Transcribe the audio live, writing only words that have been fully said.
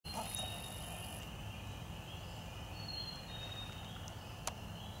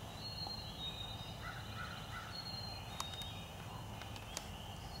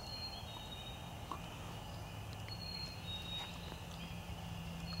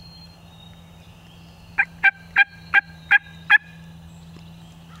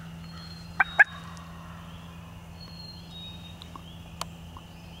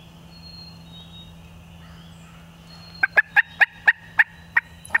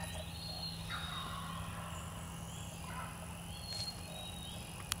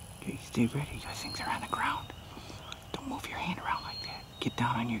Stay ready. I think they're on the ground. Don't move your hand around like that. Get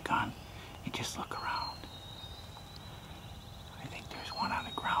down on your gun and just look around. I think there's one on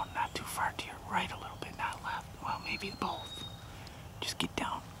the ground, not too far to your right a little bit, not left. Well, maybe both. Just get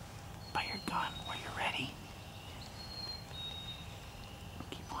down by your gun where you're ready.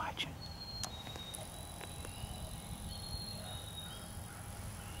 Keep watching.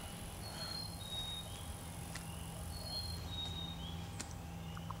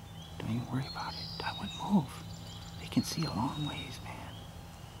 Don't even worry about it. I wouldn't move. They can see a long ways, man.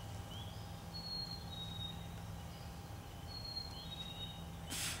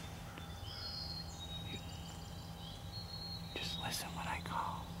 Just listen when I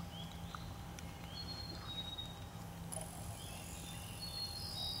call.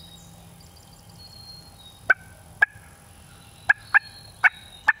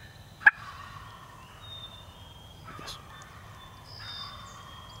 This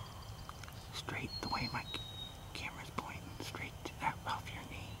straight the way my camera's pointing, straight to that off your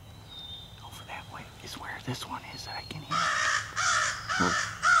knee. Over that way is where this one is that I can hear. Whoa.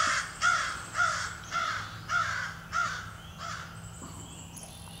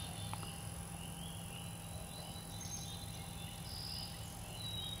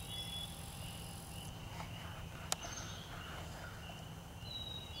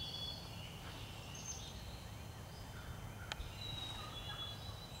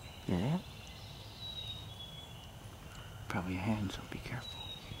 Hear that? Probably a hen, so be careful.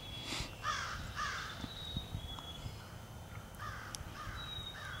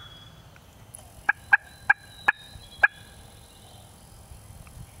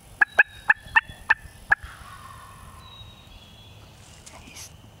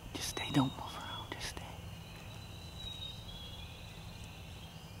 Just stay, don't move around, just stay.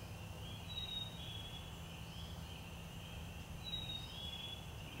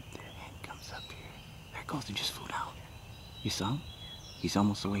 If that hen comes up here, there goes, it just flew down. You saw him? He's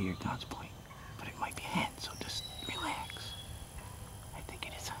almost the way your gun's pointing. But it might be a hen, so just relax. I think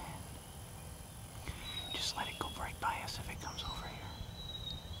it is a hen. Just let it go right by us if it comes over here.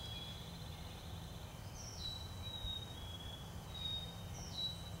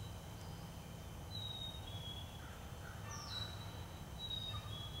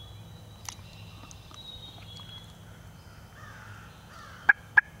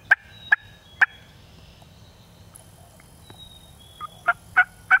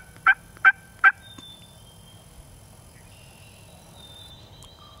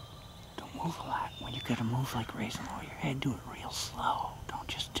 Move a lot. When you gotta move like raising lower your head, do it real slow. Don't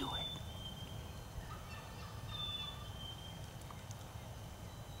just do it.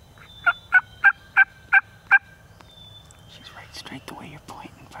 She's right straight the way you're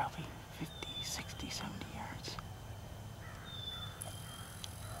pointing, probably 50, 60, 70 yards.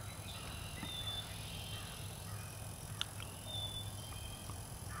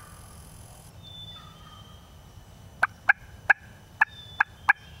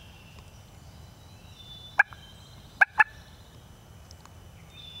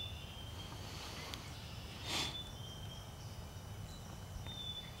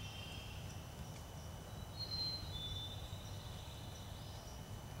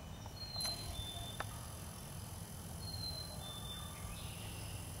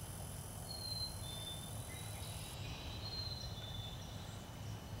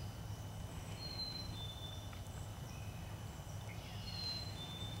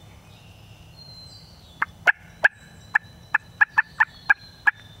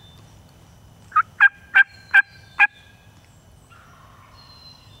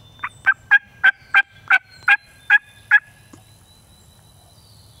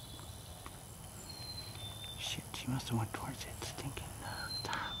 Shit, she must have went towards it, stinking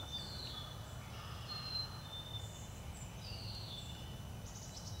top.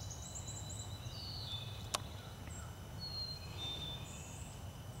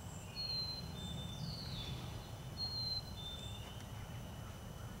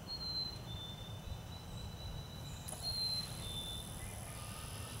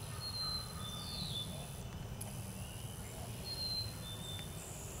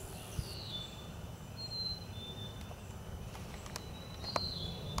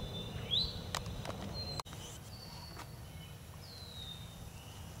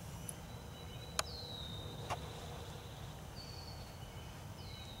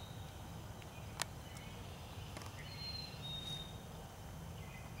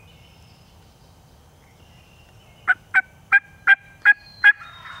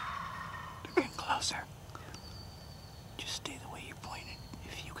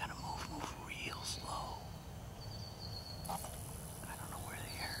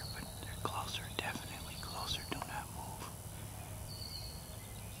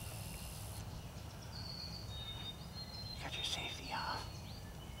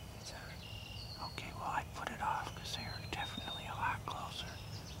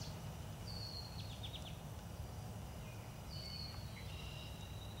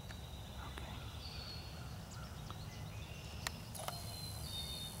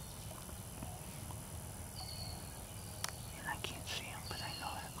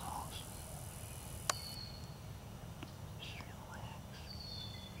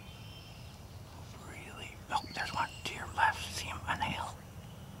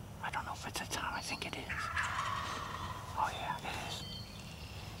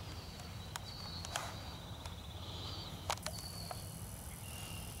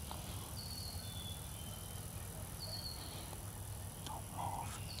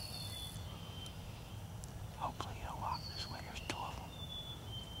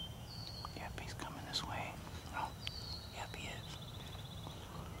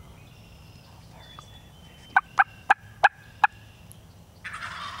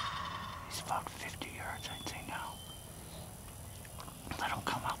 about 50 yards, I'd say now. Let him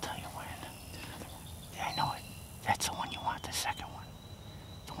come, I'll tell you when. Yeah, I know it. That's the one you want, the second one.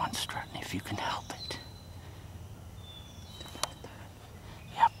 The one strutting, if you can help it.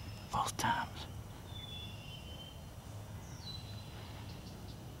 Yep, both times.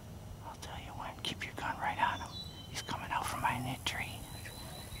 I'll tell you when. Keep your gun right on him. He's coming out from behind that tree.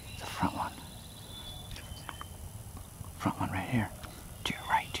 The front one. Front one right here. To your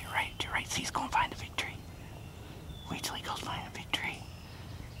right, to your right, to your right. See, he's going behind the big tree. Wait till he goes behind the big tree.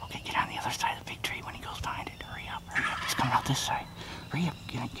 Okay, get on the other side of the big tree when he goes behind it. Hurry up, hurry up. He's coming out this side. Hurry up,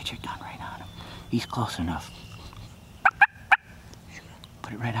 get your gun right on him. He's close enough.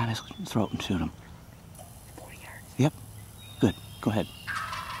 Put it right on his throat and shoot him. 40 yards. Yep. Good. Go ahead.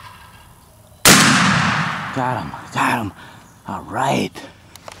 Got him. Got him. All right.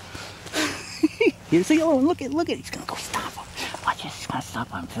 Here's the other one. Look at. He's gonna go stop him. Watch this. He's gonna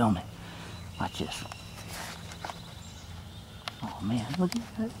stop. I'm filming. Watch this. Oh man, look at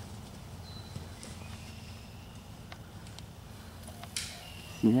that.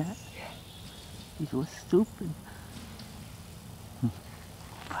 See that? He's so stupid.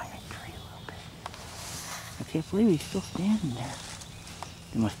 Behind a tree a little bit. I can't believe he's still standing there.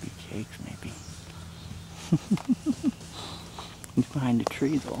 It must be Jake's, maybe. He's behind a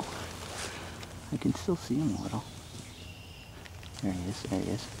tree though. I can still see him a little. There he is, there he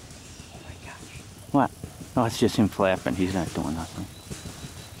is. Oh my gosh. What? Oh, it's just him flapping. He's not doing nothing.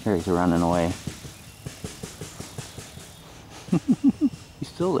 There he's running away. He's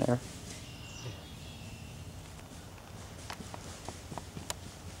still there.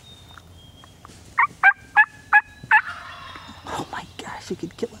 Oh my gosh, you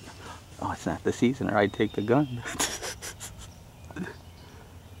could kill him. Oh, it's not the season, or I'd take the gun.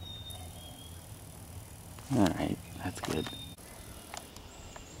 Alright, that's good.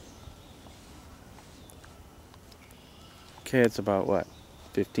 Okay, it's about what,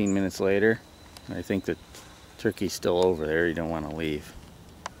 15 minutes later. I think the turkey's still over there. You don't want to leave.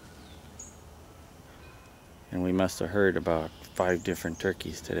 And we must have heard about 5 different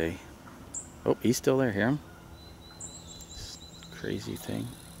turkeys today. Oh, he's still there. Hear him? This crazy thing.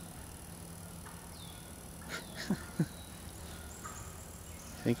 I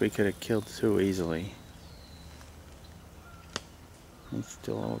think we could have killed 2 easily. He's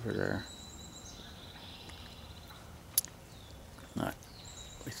still over there. I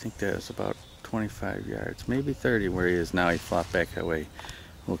think that was about 25 yards, maybe 30 where he is now. He flopped back that way.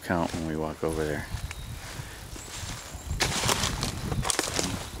 We'll count when we walk over there.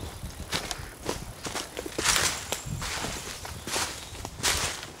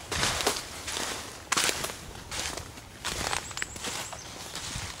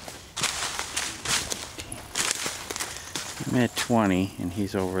 I'm at 20 and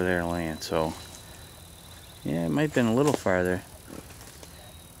he's over there laying, so yeah, it might have been a little farther.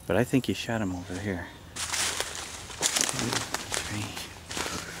 But I think he shot him over here. 2,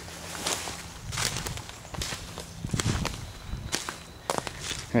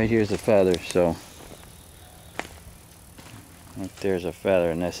 3. Right here's a feather, so right there's a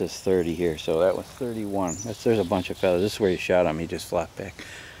feather, and this is 30 here, so that was 31. There's a bunch of feathers. This is where he shot him. He just flopped back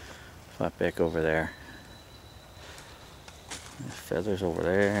over there. There's feathers over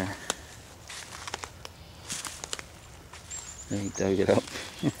there. Then he dug it up.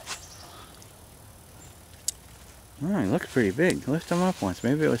 Oh, he looks pretty big. Lift him up once.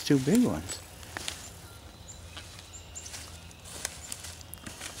 Maybe it was 2 big ones.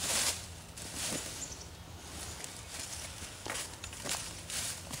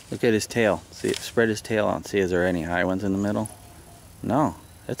 Look at his tail. See, spread his tail out and see, is there any high ones in the middle? No,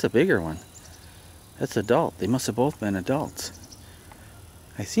 that's a bigger one. That's adult. They must have both been adults.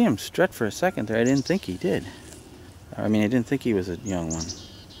 I see him strut for a second there. I didn't think he did. I mean, I didn't think he was a young one.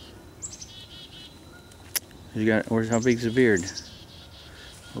 How big's the beard?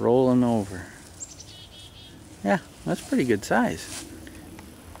 Rolling over. Yeah, that's pretty good size.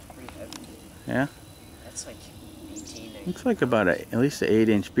 Pretty heavy. Yeah? That's like 18, 19. Looks like about at least an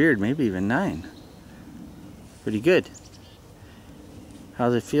 8-inch beard, maybe even 9. Pretty good.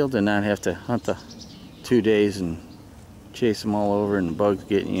 How's it feel to not have to hunt the 2 days and chase them all over and the bugs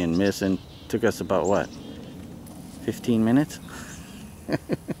getting you and missing? Took us about what? 15 minutes?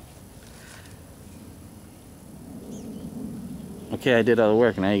 Okay, I did all the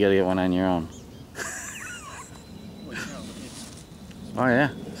work, now you gotta get one on your own. Oh yeah,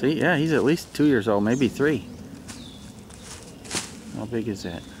 see, yeah, he's at least 2 years old, maybe 3. How big is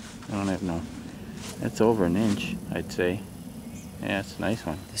that? I don't have no. That's over an inch, I'd say. Yeah, it's a nice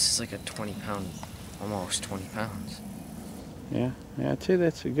one. This is like a 20-pound, almost 20 pounds. Yeah, I'd say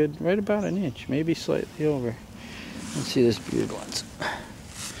that's a good, right about an inch, maybe slightly over. Let's see this beard ones.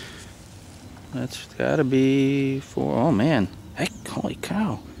 That's gotta be 4. Oh man, heck, holy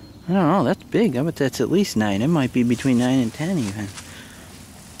cow. I don't know, that's big. I bet that's at least 9. It might be between 9 and 10 even.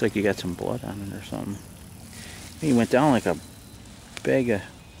 Looks like you got some blood on it or something. He went down like a bag of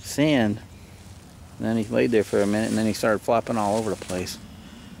sand. And then he laid there for a minute and then he started flopping all over the place.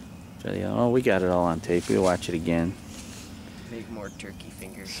 So, oh, we got it all on tape. We'll watch it again. Make more turkey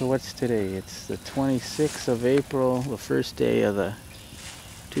fingers. So what's today? It's the 26th of April, the first day of the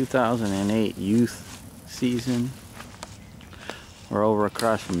 2008 youth season. We're over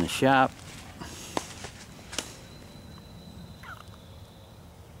across from the shop.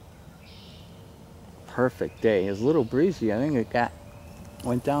 Perfect day. It was a little breezy. I think it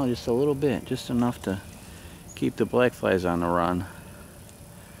went down just a little bit, just enough to keep the black flies on the run.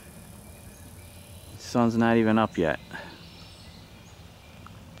 The sun's not even up yet.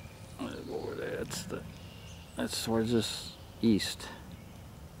 I'm gonna go over there. That's towards this east.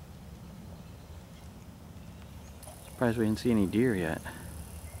 Surprised we didn't see any deer yet.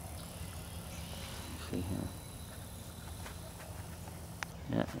 Let's see here.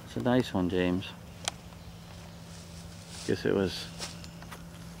 Yeah, it's a nice one, James. Guess it was,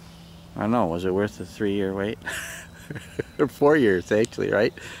 I don't know, was it worth the 3-year wait? Or 4 years actually,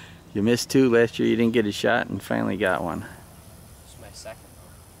 right? You missed 2 last year, you didn't get a shot, and finally got one. It's my second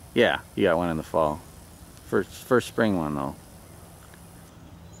one. Yeah, you got one in the fall. First spring one though.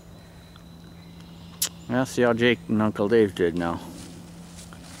 Well, see how Jake and Uncle Dave did now.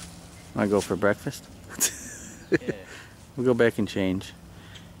 Wanna go for breakfast? Yeah. We'll go back and change.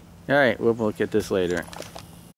 Alright, we'll look at this later.